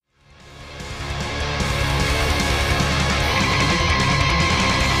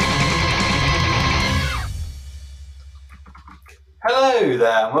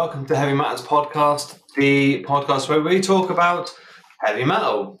there, and welcome to Heavy Matters Podcast, the podcast where we talk about heavy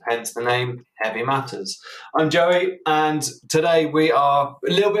metal, hence the name Heavy Matters. I'm Joey, and today we are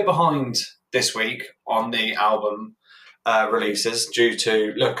a little bit behind this week on the album releases due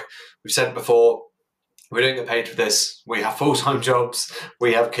to, look, we've said it before, we don't get paid for this, we have full-time jobs,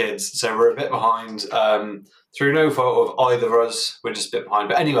 we have kids, so we're a bit behind. Through no fault of either of us, we're just a bit behind.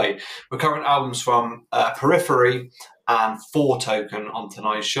 But anyway, we're covering albums from Periphery and Foretoken on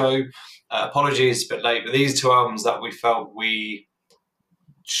tonight's show. Apologies, a bit late, but these two albums that we felt we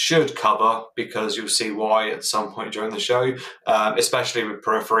should cover, because you'll see why at some point during the show, especially with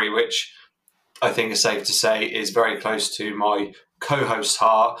Periphery, which I think is safe to say is very close to my co-host's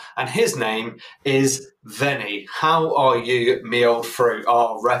heart, and his name is Venny. How are you, me old fruit?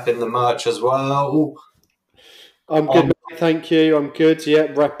 Oh, repping the merch as well. I'm good, mate, thank you. I'm good. Yeah,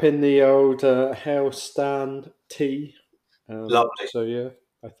 repping the old house stand tee. Lovely. So yeah,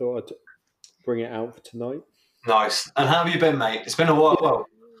 I thought I'd bring it out for tonight. Nice. And how have you been, mate? It's been a while. Well,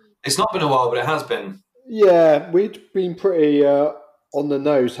 it's not been a while, but it has been. Yeah, we'd been pretty on the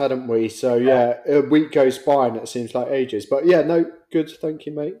nose, hadn't we? So yeah, a week goes by and it seems like ages. But yeah, no, good. Thank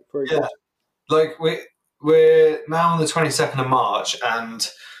you, mate. Very good. Like we're now on the 22nd of March, and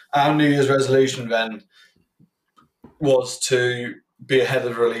our New Year's resolution then was to be ahead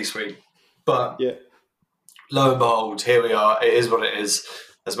of the release week. But yeah, lo and behold, here we are. It is what it is,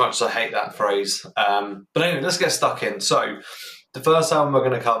 as much as I hate that phrase. But anyway, let's get stuck in. So the first album we're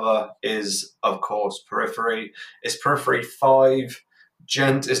going to cover is, of course, Periphery. It's Periphery 5.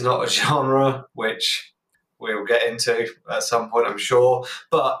 Djent is not a genre, which we'll get into at some point, I'm sure.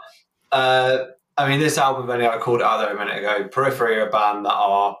 But, I mean, this album, I called it out there a minute ago. Periphery are a band that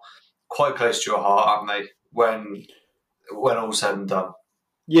are quite close to your heart, aren't they, when all's said and done?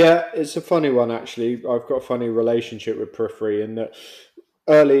 Yeah, it's a funny one, actually. I've got a funny relationship with Periphery in that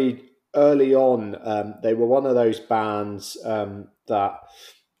early on, they were one of those bands that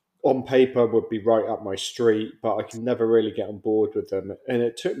on paper would be right up my street, but I could never really get on board with them. And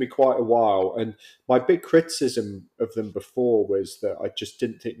it took me quite a while. And my big criticism of them before was that I just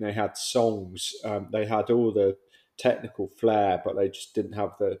didn't think they had songs. They had all the technical flair, but they just didn't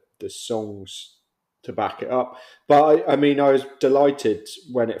have the songs to back it up. But I mean, I was delighted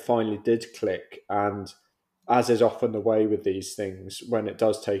when it finally did click. And as is often the way with these things, when it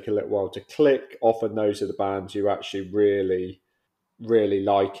does take a little while to click, often those are the bands you actually really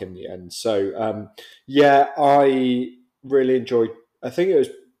like in the end. So yeah, I really enjoyed, I think it was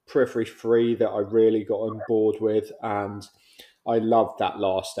Periphery 3 that I really got on board with, and I loved that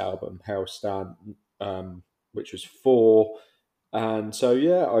last album, Hellstand, which was 4. And so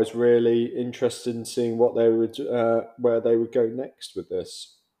yeah, I was really interested in seeing what they would where they would go next with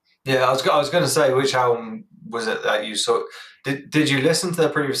this. Yeah, I was going to say, which album was it that you saw? Did you listen to their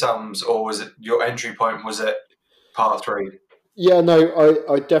previous albums, or was it your entry point? Was it part 3? Yeah, no,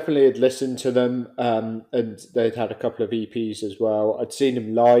 I definitely had listened to them, and they'd had a couple of EPs as well. I'd seen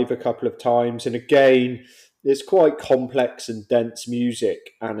them live a couple of times, and again, it's quite complex and dense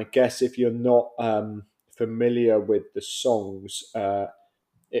music. And I guess if you're not familiar with the songs,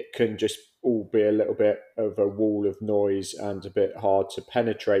 it can just all be a little bit of a wall of noise and a bit hard to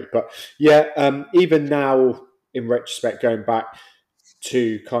penetrate. But yeah, even now, in retrospect, going back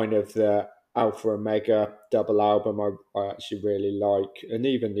to kind of the Alpha Omega double album, I actually really like, and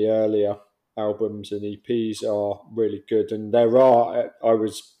even the earlier albums and EPs are really good. And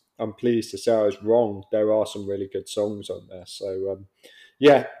I'm pleased to say I was wrong. There are some really good songs on there. So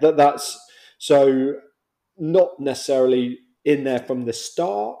yeah, that's so not necessarily in there from the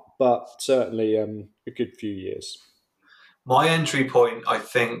start, but certainly a good few years. My entry point, I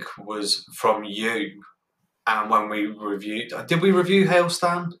think, was from you, and when we reviewed, did we review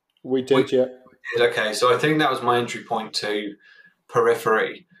Hailstand? We did, yeah. Okay, so I think that was my entry point to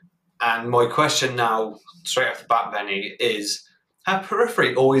Periphery. And my question now, straight off the bat, Benny, is: have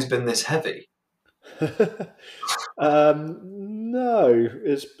Periphery always been this heavy? No,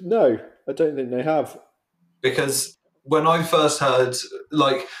 I don't think they have. Because when I first heard,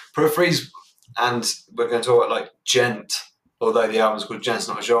 like, Periphery's, and we're going to talk about, like, Djent, although the album's called Djent's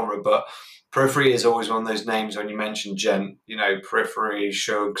not a genre, but Periphery is always one of those names when you mention Djent, you know, Periphery,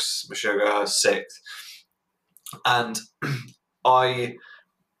 Shugs, Meshuggah, Sixth. And I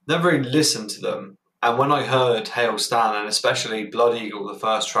never really listened to them. And when I heard Hail Stan, and especially Blood Eagle, the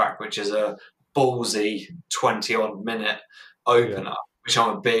first track, which is a ballsy 20-odd minute opener, which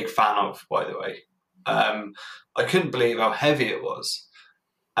I'm a big fan of, by the way, I couldn't believe how heavy it was.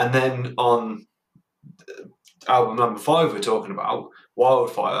 And then on album number 5 we're talking about,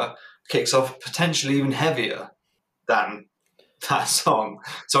 Wildfire, kicks off potentially even heavier than that song.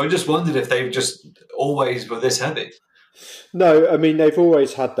 So I just wondered if they just always were this heavy. No, I mean they've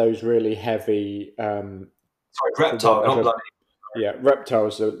always had those really heavy, Sorry, for Reptile, want of not a Bloody. yeah,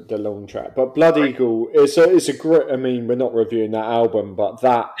 Reptile's the long track, but Blood Eagle is a great. I mean, we're not reviewing that album, but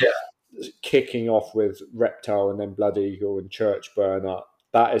that Yeah. kicking off with Reptile and then Blood Eagle and Church Burner,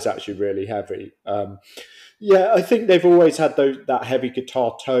 that is actually really heavy. Yeah, I think they've always had that heavy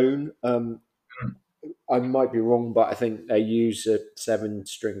guitar tone. I might be wrong, but I think they use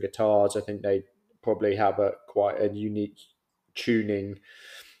 7-string guitars. I think they probably have a quite a unique tuning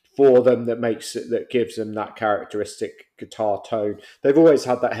for them that gives them that characteristic guitar tone. They've always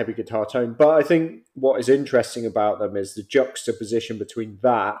had that heavy guitar tone, but I think what is interesting about them is the juxtaposition between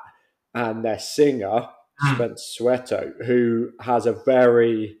that and their singer Spencer Soweto, who has a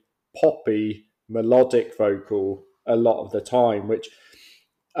very poppy melodic vocal a lot of the time, which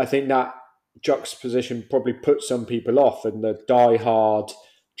I think that juxtaposition probably puts some people off, and the die-hard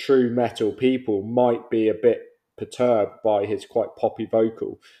true metal people might be a bit perturbed by his quite poppy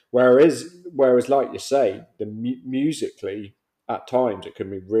vocal. Whereas, like you say, musically at times it can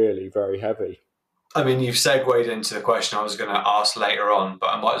be really very heavy. I mean, you've segued into the question I was going to ask later on, but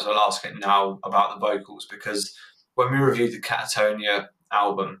I might as well ask it now about the vocals, because when we reviewed the Catatonia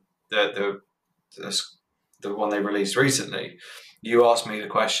album, the one they released recently, you asked me the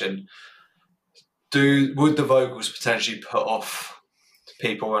question: would the vocals potentially put off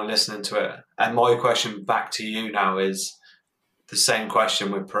people when listening to it? And my question back to you now is the same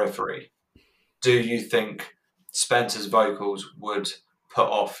question with Periphery. Do you think Spencer's vocals would put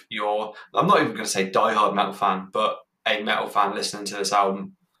off your, I'm not even going to say diehard metal fan, but a metal fan listening to this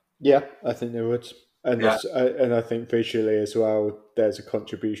album? Yeah, I think they would, and Yeah. and I think visually as well, there's a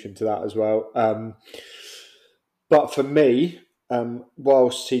contribution to that as well. But for me,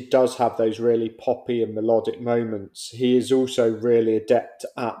 whilst he does have those really poppy and melodic moments, he is also really adept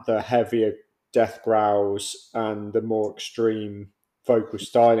at the heavier death growls and the more extreme vocal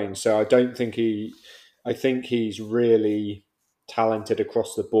styling. So I think he's really talented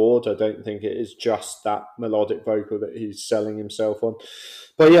across the board. I don't think it is just that melodic vocal that he's selling himself on.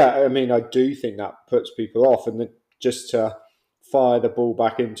 But yeah, I mean, I do think that puts people off. And just to fire the ball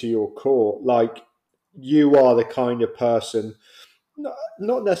back into your court, like, you are the kind of person,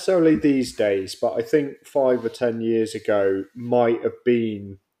 not necessarily these days, but I think 5 or 10 years ago might have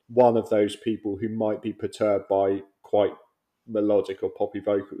been one of those people who might be perturbed by quite melodic or poppy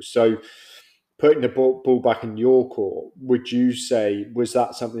vocals. So putting the ball back in your court, would you say, was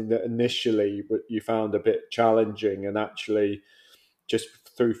that something that initially you found a bit challenging, and actually just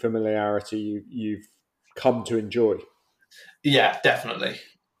through familiarity you've come to enjoy? Yeah, definitely.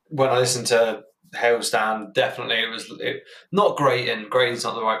 When I listened to Hailstand, definitely it was not grating. Grating's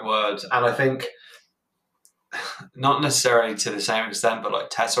not the right word. And I think not necessarily to the same extent, but like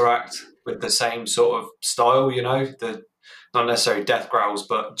Tesseract with the same sort of style, the not necessarily death growls,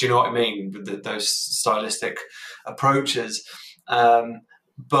 but do you know what I mean? With those stylistic approaches.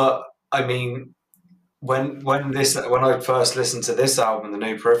 But I mean, when I first listened to this album, the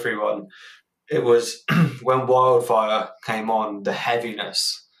new Periphery one, it was when Wildfire came on, the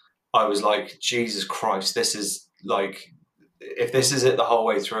heaviness. I was like, Jesus Christ, this is like, if this is it the whole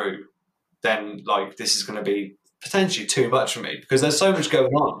way through, then like this is going to be potentially too much for me, because there's so much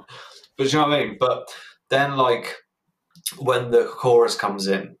going on. But you know what I mean? But then like when the chorus comes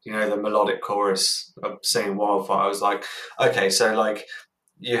in, the melodic chorus of singing Wildfire, I was like, okay, so like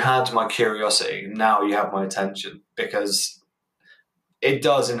you had my curiosity, now you have my attention, because it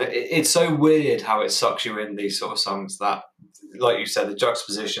does, and it's so weird how it sucks you in these sort of songs that, like you said, the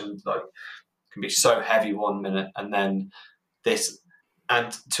juxtaposition like can be so heavy 1 minute, and then this,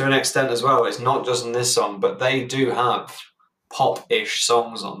 and to an extent as well, it's not just in this song, but they do have pop-ish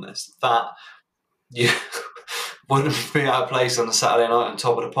songs on this that you wouldn't be out of place on a Saturday night on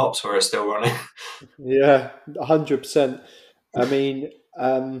Top of the Pops where it's still running. Yeah, 100%. I mean,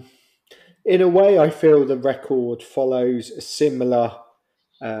 in a way, I feel the record follows a similar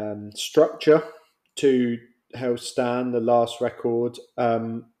structure to Hellstand, the last record.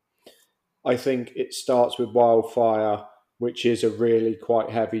 I think it starts with Wildfire, which is a really quite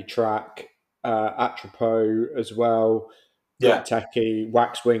heavy track. Atropos as well, Yeah, Ripteki,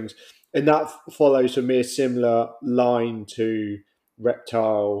 Wax Wings. And that follows for me a similar line to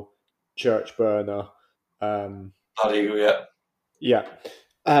Reptile, Church Burner. Bloody Eagle, yeah. Yeah,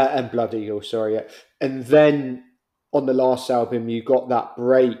 and Blood Eagle, sorry, yeah. And then on the last album, you got that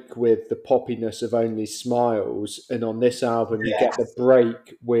break with the poppiness of Only Smiles, and on this album, you get the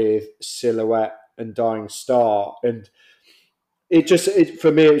break with Silhouette and Dying Star. And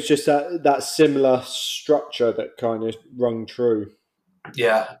for me, it was just that similar structure that kind of rung true.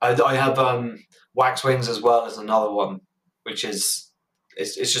 Yeah, I have Wax Wings as well as another one, which is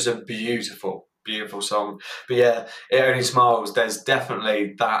it's just a beautiful, beautiful song. But yeah, It Only Smiles. There's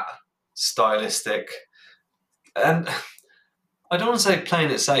definitely that stylistic, and I don't want to say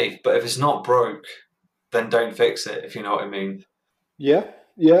playing it safe, but if it's not broke, then don't fix it. If you know what I mean. Yeah,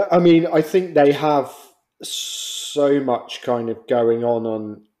 yeah. I mean, I think they have so much kind of going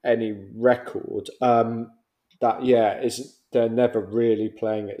on any record that is they're never really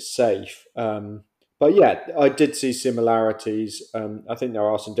playing it safe. But yeah, I did see similarities. I think there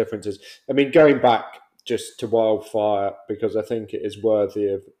are some differences. I mean, going back just to Wildfire because I think it is worthy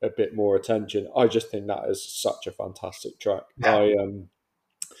of a bit more attention. I just think that is such a fantastic track. Yeah.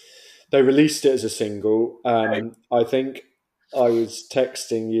 They released it as a single. I think I was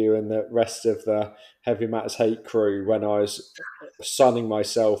texting you and the rest of the Heavy Matters Hate crew when I was sunning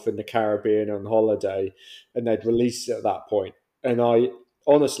myself in the Caribbean on holiday, and they'd released it at that point. And I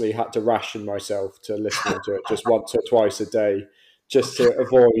honestly had to ration myself to listening to it just once or twice a day, just to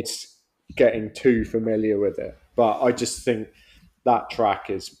avoid getting too familiar with it. But I just think that track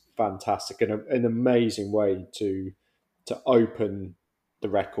is fantastic and an amazing way to open the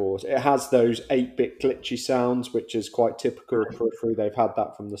record. It has those 8-bit glitchy sounds, which is quite typical of Periphery. They've had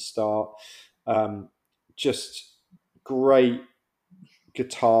that from the start. Just great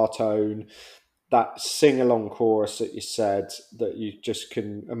guitar tone. That sing-along chorus that you said that you just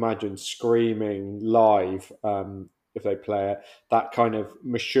can imagine screaming live if they play it. That kind of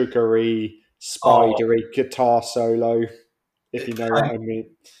Meshuggah-y, Oh, spidery guitar solo, if you know what I mean.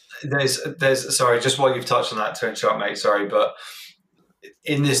 there's sorry, just while you've touched on that to interrupt, mate. Sorry, but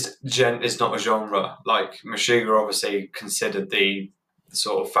in this Djent is not a genre. Like Meshuggah obviously considered the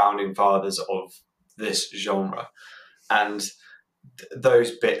sort of founding fathers of this genre, and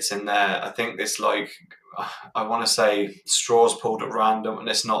those bits in there, I think it's like I want to say straws pulled at random, and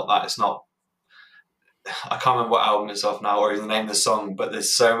it's not that. It's not. I can't remember what album it's off now or even the name of the song, but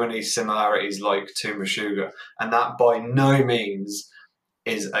there's so many similarities like to Meshuggah, and that by no means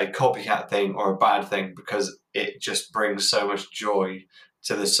is a copycat thing or a bad thing because it just brings so much joy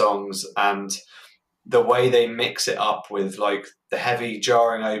to the songs and the way they mix it up with like the heavy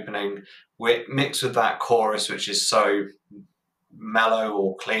jarring opening mixed with that chorus which is so mellow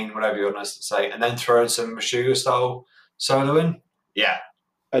or clean, whatever you want to say, and then throw in some Meshuggah style solo in. Yeah.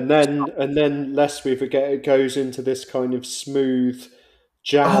 And then lest we forget, it goes into this kind of smooth Oh,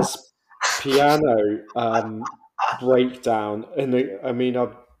 jazz piano breakdown. And I mean,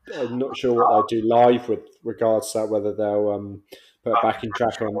 I'm not sure what they do live with regards to that, whether they'll put a backing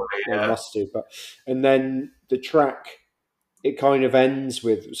track on. They yeah. must do, but and then the track it kind of ends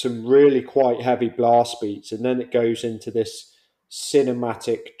with some really quite heavy blast beats, and then it goes into this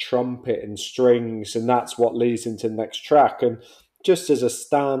cinematic trumpet and strings, and that's what leads into the next track. And just as a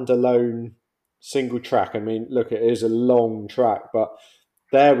standalone single track, I mean, look, it is a long track, but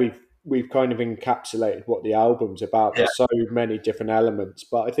there we've kind of encapsulated what the album's about. Yeah. There's so many different elements,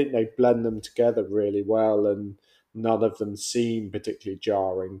 but I think they blend them together really well, and none of them seem particularly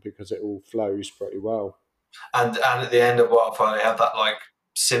jarring because it all flows pretty well. And at the end of Wildfire, they have that like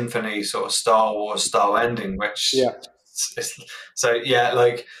symphony sort of Star Wars style ending, which Yeah. so yeah,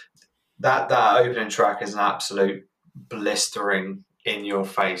 like that opening track is an absolute blistering in your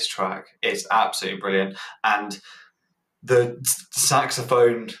face track. It's absolutely brilliant, and the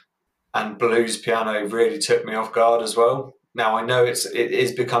saxophone and blues piano really took me off guard as well. Now I know it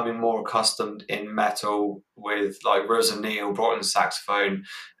is becoming more accustomed in metal with like Rose and Neil brought in saxophone,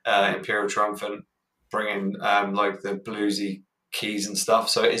 Imperial Triumphant bringing like the bluesy keys and stuff.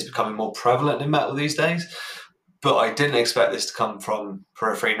 So it is becoming more prevalent in metal these days. But I didn't expect this to come from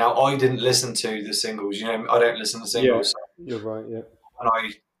Periphery. Now I didn't listen to the singles. You know, I don't listen to Yeah, singles. you're right. Yeah. When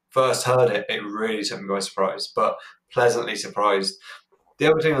I first heard it, it really took me by surprise, but pleasantly surprised.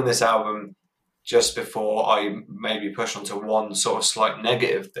 The other thing on this album, just before I maybe push onto one sort of slight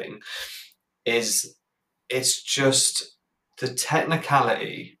negative thing, is it's just the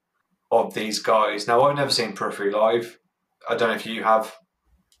technicality of these guys. Now, I've never seen Periphery live. I don't know if you have.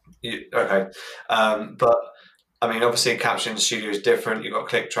 Okay. But I mean, obviously, capturing the studio is different. You've got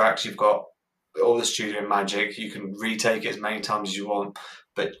click tracks, you've got all the studio magic. You can retake it as many times as you want.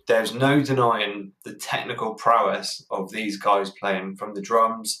 But there's no denying the technical prowess of these guys playing from the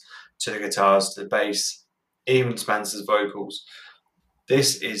drums to the guitars to the bass, even Spencer's vocals.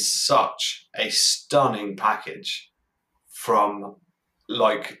 This is such a stunning package from,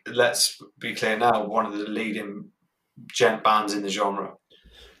 like, let's be clear now, one of the leading gent bands in the genre.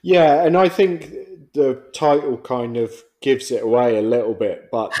 Yeah, and I think the title kind of gives it away a little bit.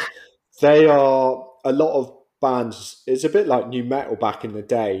 But they are a lot of bands. It's a bit like new metal back in the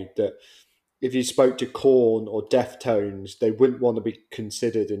day. That if you spoke to Korn or Deftones, they wouldn't want to be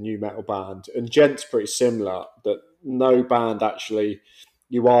considered a new metal band. And Djent's pretty similar. That no band actually.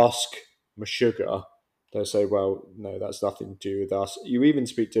 You ask Meshuggah, they'll say, "Well, no, that's nothing to do with us." You even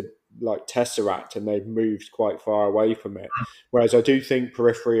speak to like Tesseract, and they've moved quite far away from it. Whereas I do think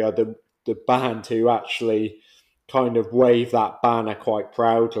Periphery are the band who actually kind of wave that banner quite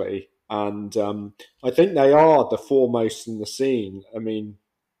proudly. And I think they are the foremost in the scene. I mean,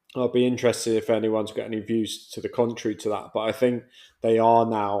 I'll be interested if anyone's got any views to the contrary to that, but I think they are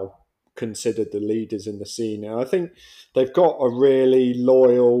now considered the leaders in the scene. And I think they've got a really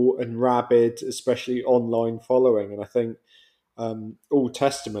loyal and rabid, especially online following. And I think All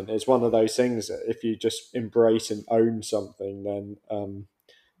Testament is one of those things that if you just embrace and own something, then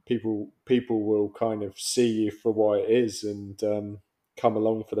people will kind of see you for what it is and come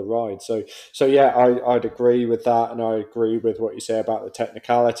along for the ride. So yeah, I'd agree with that, and I agree with what you say about the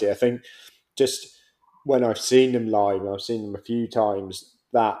technicality. I think just when I've seen them live, and I've seen them a few times,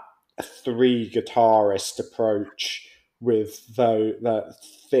 that three guitarist approach with the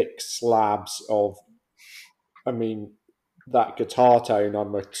thick slabs of, I mean, that guitar tone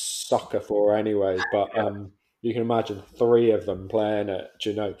I'm a sucker for anyway, but you can imagine three of them playing it.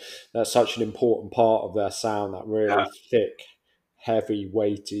 Do you know, that's such an important part of their sound, that Yeah. really thick, heavy,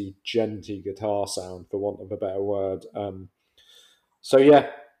 weighty, djenty guitar sound, for want of a better word. So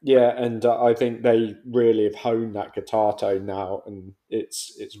yeah, and I think they really have honed that guitar tone now, and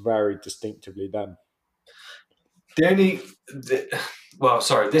it's very distinctively them. The only, well,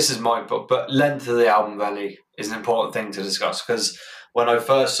 sorry, this is my book, but length of the album, Venny, is an important thing to discuss because when I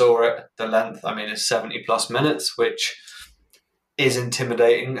first saw it, the length, I mean, it's 70 plus minutes, which is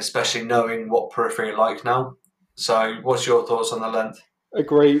intimidating, especially knowing what Periphery are like now. So, what's your thoughts on the length?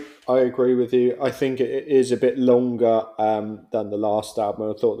 Agree. I agree with you. I think it is a bit longer than the last album.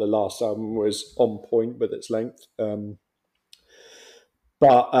 I thought the last album was on point with its length.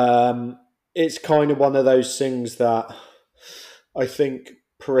 But it's kind of one of those things that I think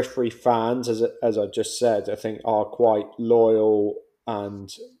Periphery fans, as I just said, I think are quite loyal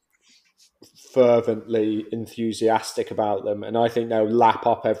and fervently enthusiastic about them, and I think they'll lap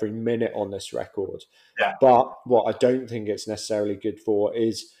up every minute on this record. Yeah. But what I don't think it's necessarily good for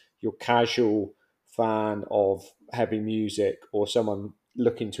is your casual fan of heavy music or someone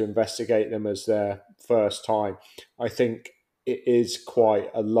looking to investigate them as their first time. I think it is quite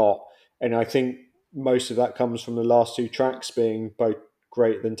a lot, and I think most of that comes from the last two tracks being both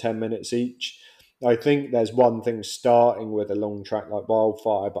greater than 10 minutes each. I think there's one thing starting with a long track like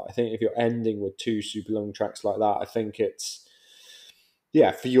Wildfire, but I think if you're ending with two super long tracks like that, I think it's,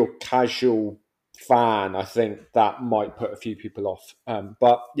 yeah, for your casual fan, I think that might put a few people off.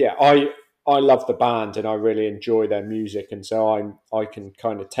 But yeah, I love the band and I really enjoy their music, and so I can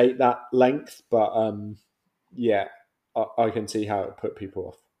kind of take that length, but yeah, I can see how it put people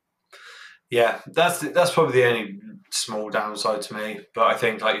off. Yeah, that's probably the only small downside to me. But I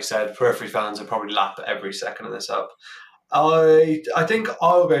think, like you said, Periphery fans are probably lap every second of this up. I think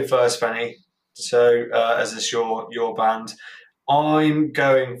I'll go first, Benny. So as this your band, I'm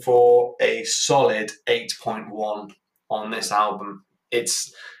going for a solid 8.1 on this album.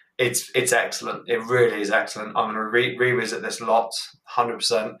 It's excellent. It really is excellent. I'm going to revisit this a lot,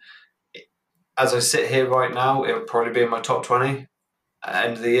 100%. As I sit here right now, it would probably be in my top 20 at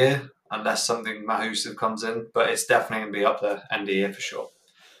end of the year, unless something massive comes in. But it's definitely going to be up there end of the year for sure.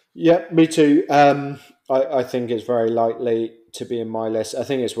 Yeah, me too. I think it's very likely to be in my list. I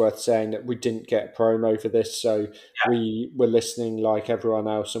think it's worth saying that we didn't get promo for this, so we were listening like everyone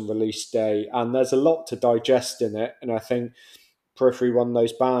else on release day, and there's a lot to digest in it. And I think Periphery, one of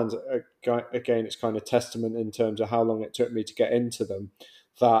those bands, again, it's kind of testament in terms of how long it took me to get into them.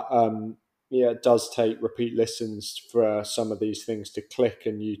 That yeah, it does take repeat listens for some of these things to click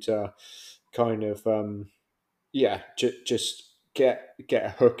and you to kind of yeah, just get a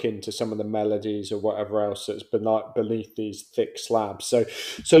hook into some of the melodies or whatever else that's beneath these thick slabs.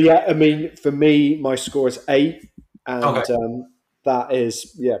 So yeah, I mean, for me, my score is 8, and Okay. that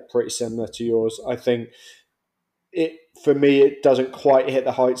is, yeah, pretty similar to yours. I think it, for me, it doesn't quite hit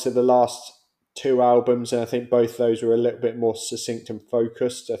the heights of the last two albums, and I think both those were a little bit more succinct and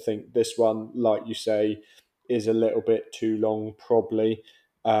focused. I think this one, like you say, is a little bit too long, probably.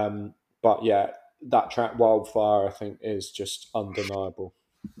 But yeah, that track Wildfire, I think, is just undeniable.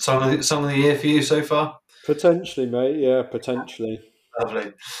 Some of the year for you so far? Potentially, mate. Yeah, potentially.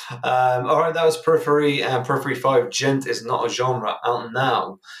 Lovely. All right, that was Periphery and Periphery 5. Djent is not a genre, out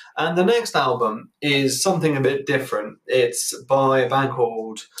now. And the next album is something a bit different. It's by a band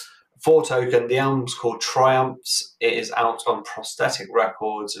called Foretoken. The album's called Triumphs. It is out on Prosthetic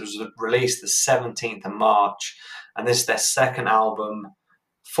Records. It was released the 17th of March, and this is their second album,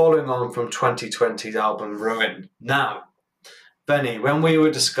 following on from 2020's album Ruin. Now, Benny, when we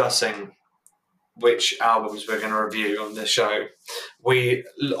were discussing which albums we're going to review on this show,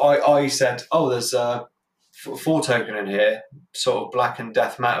 I said, "Oh, there's a Foretoken in here, sort of black and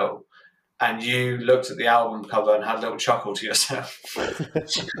death metal," and you looked at the album cover and had a little chuckle to yourself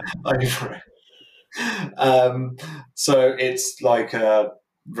over it. So it's like a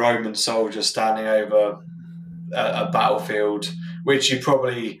Roman soldier standing over a battlefield, which you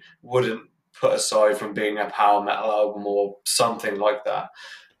probably wouldn't put aside from being a power metal album or something like that.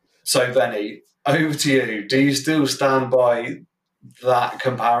 So, Benny, over to you. Do you still stand by that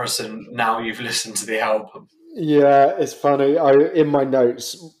comparison now you've listened to the album? Yeah, it's funny. In my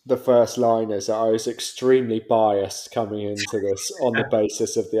notes, the first line is that I was extremely biased coming into this on the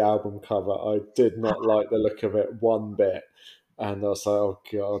basis of the album cover. I did not like the look of it one bit, and I was like, "Oh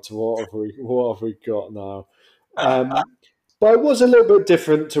God, what have we got now?" But it was a little bit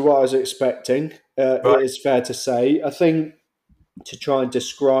different to what I was expecting. Right. It is fair to say. I think to try and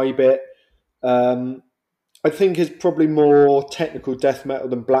describe it, I think it's probably more technical death metal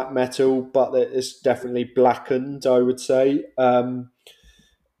than black metal, but it's definitely blackened, I would say.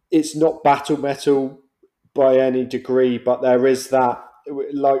 It's not battle metal by any degree, but there is that,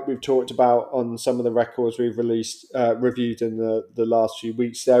 like we've talked about on some of the records we've reviewed in the last few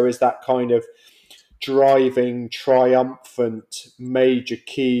weeks, there is that kind of driving, triumphant major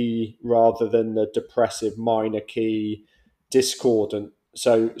key rather than the depressive minor key, discordant.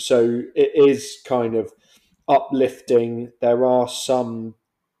 So it is kind of uplifting. There are some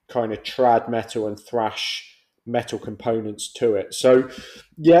kind of trad metal and thrash metal components to it. So,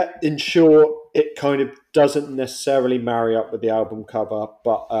 yeah, in short, it kind of doesn't necessarily marry up with the album cover,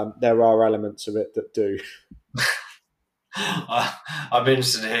 but there are elements of it that do. I'm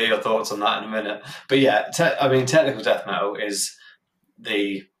interested to hear your thoughts on that in a minute. But yeah, technical death metal is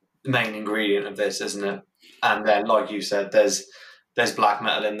the main ingredient of this, isn't it? And then, like you said, there's black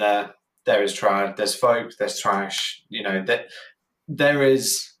metal in there. There is trad. There's folk. There's thrash. There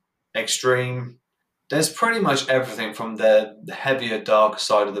is extreme. There's pretty much everything from the heavier, darker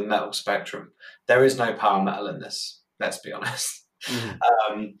side of the metal spectrum. There is no power metal in this. Let's be honest.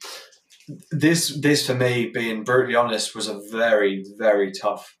 Um, this for me, being brutally honest, was a very, very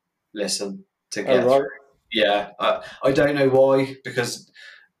tough listen to get through. Yeah, I don't know why, because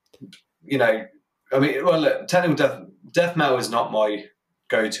look, technical death metal is not my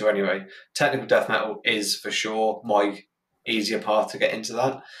go-to anyway. Technical death metal is for sure my easier path to get into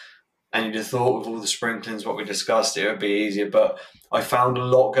that. And you'd have thought with all the sprinklings, what we discussed, it would be easier. But I found a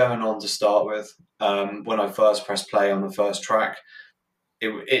lot going on to start with. When I first pressed play on the first track,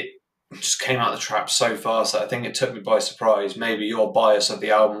 it just came out of the trap so fast that I think it took me by surprise. Maybe your bias of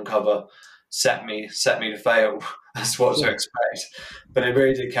the album cover set me to fail. That's what to expect. But it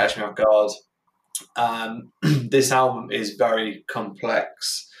really did catch me off guard. This album is very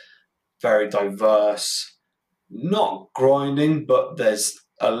complex, very diverse, not grinding, but there's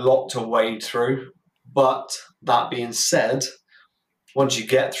a lot to wade through. But that being said, once you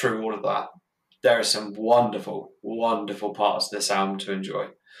get through all of that, there are some wonderful, wonderful parts of this album to enjoy.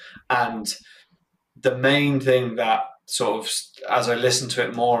 And the main thing that sort of, as I listened to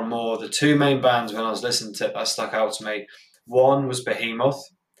it more and more, the two main bands when I was listening to it that stuck out to me, one was Behemoth.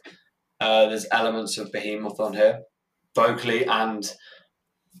 There's elements of Behemoth on here, vocally and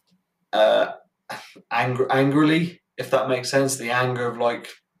angrily, if that makes sense, the anger of like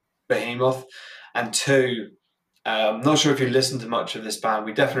Behemoth. And two, I'm not sure if you listened to much of this band.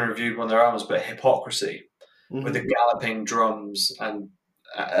 We definitely reviewed one of their albums, but Hypocrisy, with the galloping drums and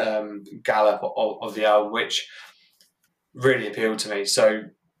gallop of the album, which really appealed to me. So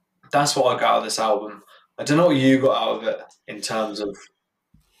that's what I got out of this album. I don't know what you got out of it in terms of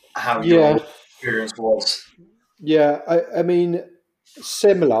how your experience was. Yeah, I mean,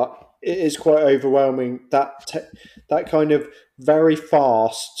 similar. It is quite overwhelming. That kind of very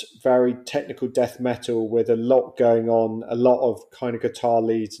fast, very technical death metal with a lot going on, a lot of kind of guitar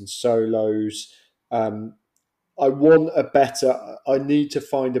leads and solos. I need to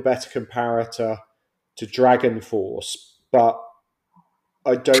find a better comparator to Dragon Force, but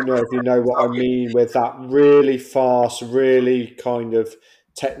I don't know if you know what I mean with that really fast, really kind of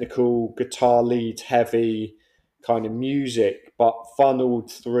technical guitar lead heavy kind of music, but funneled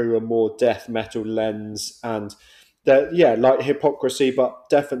through a more death metal lens. And yeah, like Hypocrisy, but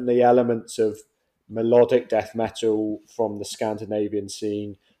definitely elements of melodic death metal from the Scandinavian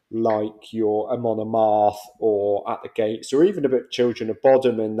scene, like your Amon Amarth or At the Gates, or even a bit Children of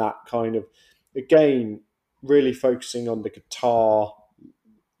Bodom, in that kind of, again, really focusing on the guitar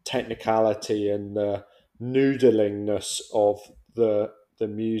technicality and the noodlingness of the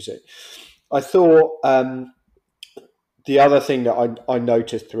music. I thought the other thing that I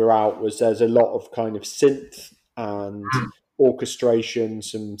noticed throughout was there's a lot of kind of synth and Mm. orchestration,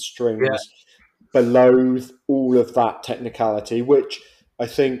 some Yeah, strings below all of that technicality, which I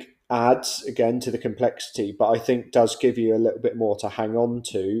think adds again to the complexity, but I think does give you a little bit more to hang on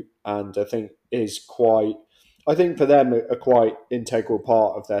to, and I think is quite. I think for them a quite integral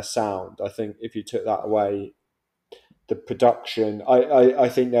part of their sound. I think if you took that away, the production, I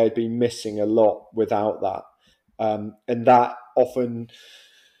think they'd be missing a lot without that. And that often,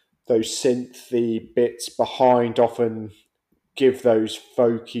 those synthy bits behind often give those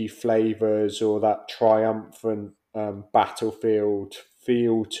folky flavors or that triumphant battlefield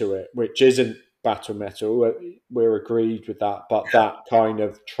feel to it, which isn't battle metal. We're agreed with that, but yeah. that kind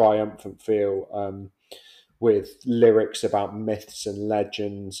of triumphant feel with lyrics about myths and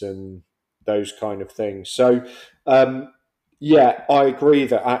legends and those kind of things. So, yeah, I agree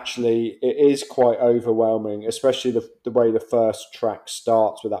that actually it is quite overwhelming, especially the way the first track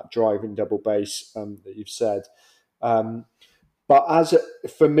starts with that driving double bass that you've said. Um, but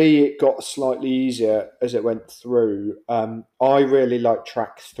for me, it got slightly easier as it went through. I really like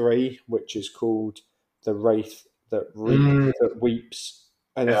track 3, which is called "The Wraith Mm, That Weeps,"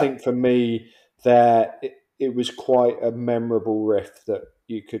 and I yeah, think for me, there it was quite a memorable riff that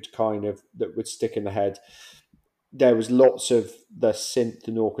you could kind of that would stick in the head. There was lots of the synth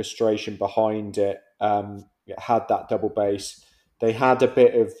and orchestration behind it. It had that double bass. They had a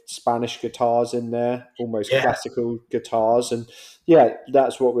bit of Spanish guitars in there, almost yeah. classical guitars, and yeah,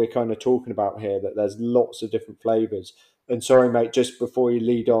 that's what we're kind of talking about here. That there's lots of different flavors. And sorry, mate, just before you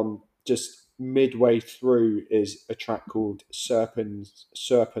lead on, just midway through is a track called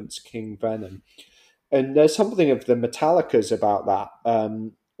Serpent's King Venom, and there's something of the Metallicas about that,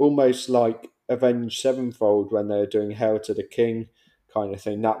 almost like Avenged Sevenfold when they're doing Hail to the King kind of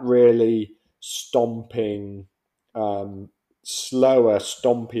thing. That really stomping, um, slower,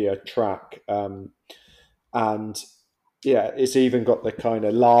 stompier track, and yeah, it's even got the kind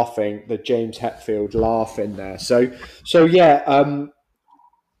of laughing, the James Hetfield laugh in there. So yeah,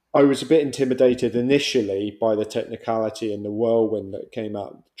 I was a bit intimidated initially by the technicality and the whirlwind that came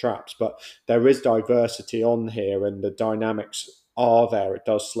out of the traps, but there is diversity on here and the dynamics are there. It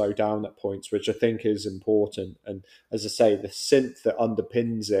does slow down at points, which I think is important. And as I say, the synth that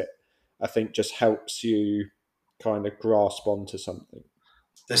underpins it, I think just helps you kind of grasp onto something.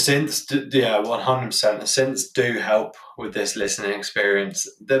 The synths, yeah, 100%. The synths do help with this listening experience.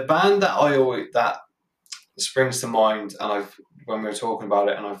 The band that I always that springs to mind, and I've when we were talking about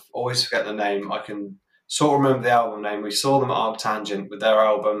it, and I've always forget the name. I can sort of remember the album name. We saw them at Arctangent with their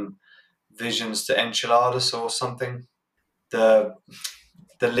album Visions to Enchiladas or something. The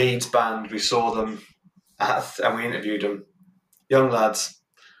Leeds band. We saw them and we interviewed them. Young lads.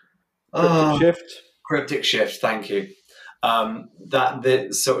 Cryptic Oh, Shift? Cryptic Shift. Thank you. That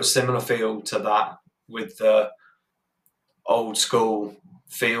the sort of similar feel to that with the old school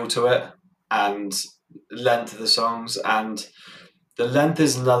feel to it and length of the songs, and the length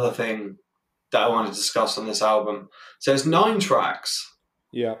is another thing that I want to discuss on this album. So it's 9 tracks,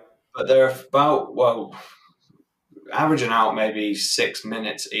 Yeah. but they're about, well, averaging out maybe 6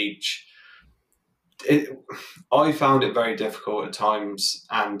 minutes each. I found it very difficult at times,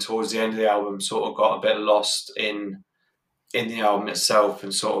 and towards the end of the album, sort of got a bit lost in the album itself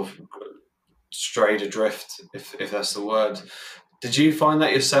and sort of strayed adrift, if that's the word. Did you find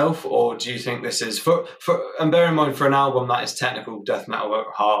that yourself, or do you think this is for and bear in mind for an album that is technical death metal at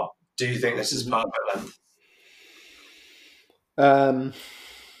heart? Do you think this is Mhm. perfect length? Um,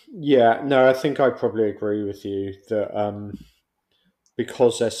 yeah, no, I think I probably agree with you that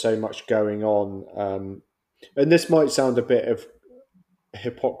because there's so much going on, and this might sound a bit of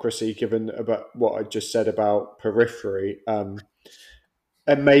hypocrisy given about what I just said about Periphery, and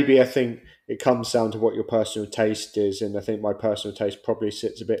maybe I think it comes down to what your personal taste is, and I think my personal taste probably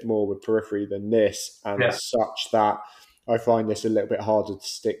sits a bit more with Periphery than this, and Yeah, such that I find this a little bit harder to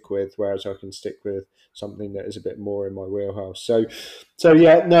stick with, whereas I can stick with something that is a bit more in my wheelhouse. So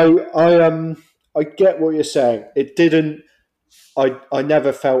yeah, no, I get what you're saying. It didn't. I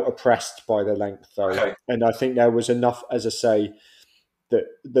never felt oppressed by the length though, okay. and I think there was enough, as I say, that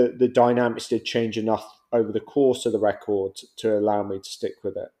the dynamics did change enough over the course of the record to allow me to stick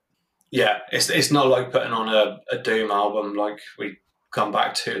with it. Yeah, it's not like putting on a Doom album like we come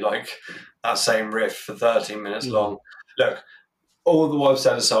back to like that same riff for 13 minutes long. Look, all the what I've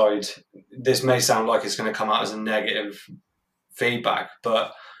said aside, this may sound like it's going to come out as a negative feedback,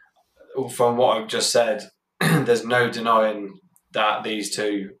 but from what I've just said, there's no denying that these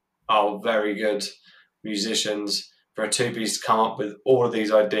two are very good musicians for a two-piece to come up with all of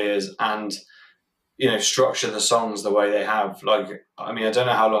these ideas and structure the songs the way they have. Like, I mean, I don't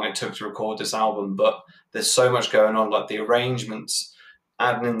know how long it took to record this album, but there's so much going on. Like the arrangements,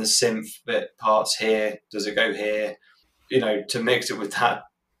 adding in the synth bit parts here, does it go here? To mix it with that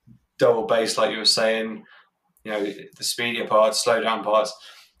double bass, like you were saying, the speedier parts, slow down parts.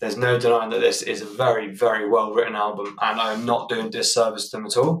 There's no denying that this is a very, very well written album, and I'm not doing disservice to them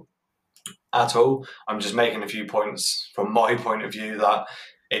at all. At all. I'm just making a few points from my point of view that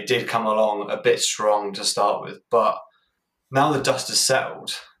it did come along a bit strong to start with, but now the dust has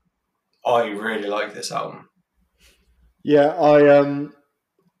settled, I really like this album. Yeah,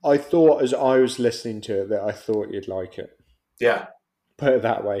 I thought as I was listening to it that I thought you'd like it. Yeah. Put it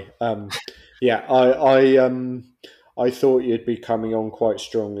that way. Yeah, I thought you'd be coming on quite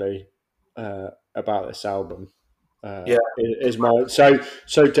strongly about this album. Yeah. Is my so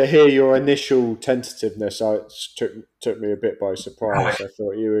to hear your initial tentativeness, it took me a bit by surprise. I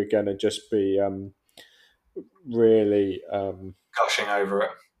thought you were going to just be really Gushing over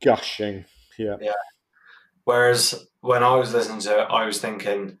it. gushing. Yeah. Yeah. Whereas when I was listening to it, I was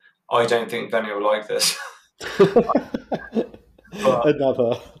thinking, I don't think Venny will like this. But,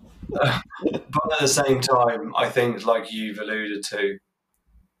 Another. but at the same time, I think, like you've alluded to,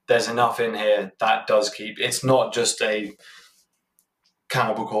 there's enough in here that does keep. It's not just a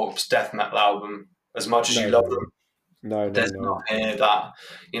Cannibal Corpse death metal album. As much as you love them, there's enough here that,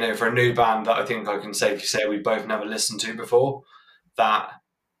 for a new band that I think I can safely say we both never listened to before, that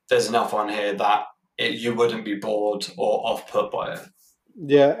there's enough on here that you wouldn't be bored or off-put by it.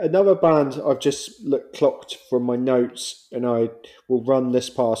 Yeah, another band I've just clocked from my notes, and I will run this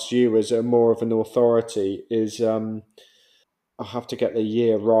past you as a more of an authority, is I have to get the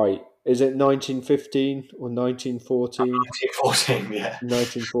year right. Is it 1915 or 1914? 1914, yeah.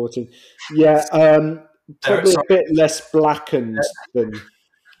 1914. Yeah, probably a bit less blackened than...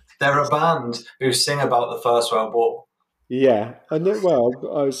 They're a band who sing about the First World War. Yeah, I know. Well,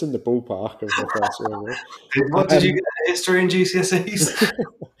 I was in the ballpark of the First World War. What did you get? History and GCSEs?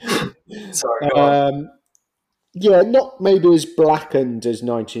 Sorry, go on. Yeah, not maybe as blackened as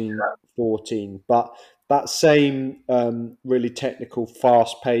 1914, but that same really technical,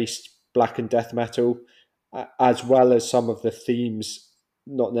 fast-paced black and death metal, as well as some of the themes,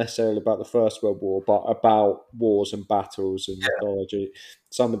 not necessarily about the First World War, but about wars and battles and mythology.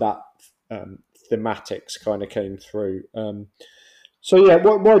 Some of that thematics kind of came through. So yeah,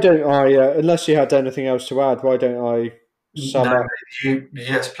 why don't I? Unless you had anything else to add, why don't I sum up?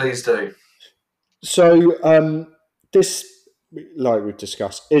 Yes, please do. So this, like we've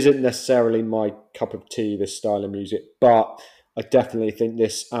discussed, isn't necessarily my cup of tea, this style of music, but I definitely think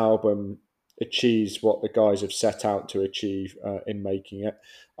this album achieves what the guys have set out to achieve in making it.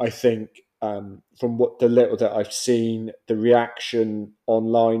 I think from what the little that I've seen, the reaction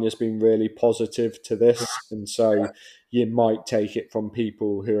online has been really positive to this, and so you might take it from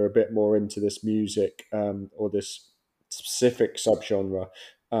people who are a bit more into this music or this specific subgenre.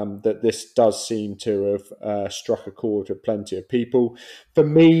 That this does seem to have struck a chord with plenty of people. For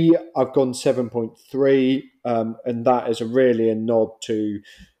me, I've gone 7.3, and that is really a nod to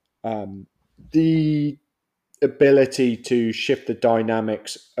the ability to shift the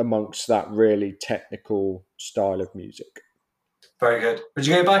dynamics amongst that really technical style of music. Very good. Would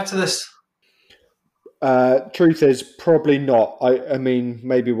you go back to this? Truth is, probably not. I mean,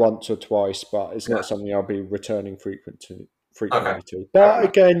 maybe once or twice, but it's not something I'll be returning frequently to. But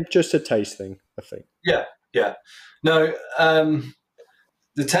again, just a taste thing, I think. Yeah. No,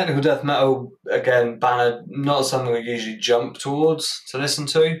 the technical death metal, again, banner, not something we usually jump towards to listen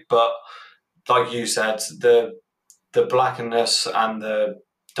to, but like you said, the blackness and the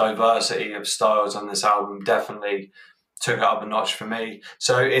diversity of styles on this album definitely took it up a notch for me.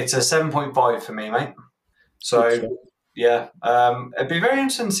 So it's a 7.5 for me, mate. So yeah, it'd be very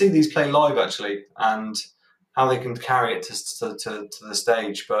interesting to see these play live actually, and how they can carry it to the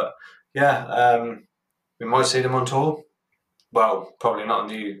stage. But yeah, we might see them on tour. Well, probably not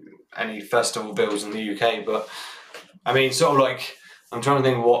on any festival bills in the UK, but I mean, sort of like, I'm trying to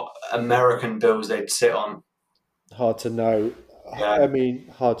think what American bills they'd sit on. Hard to know. Yeah. I mean,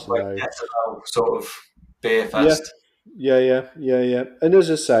 hard to know. Sort of beer fest. Yeah. And as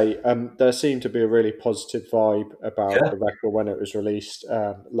I say, there seemed to be a really positive vibe about Yeah, the record when it was released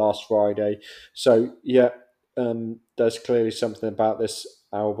last Friday. So yeah, there's clearly something about this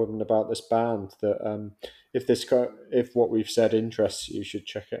album and about this band that if what we've said interests you, you should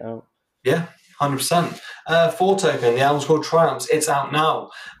check it out. yeah, 100%. Foretoken, the album's called Triumphs. It's out now.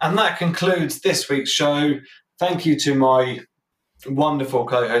 And that concludes this week's show. Thank you to my wonderful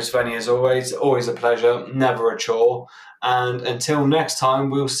co-host Venny, as always. Always a pleasure, never a chore. And until next time,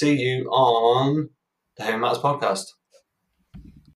 we'll see you on the Heavy Matters podcast.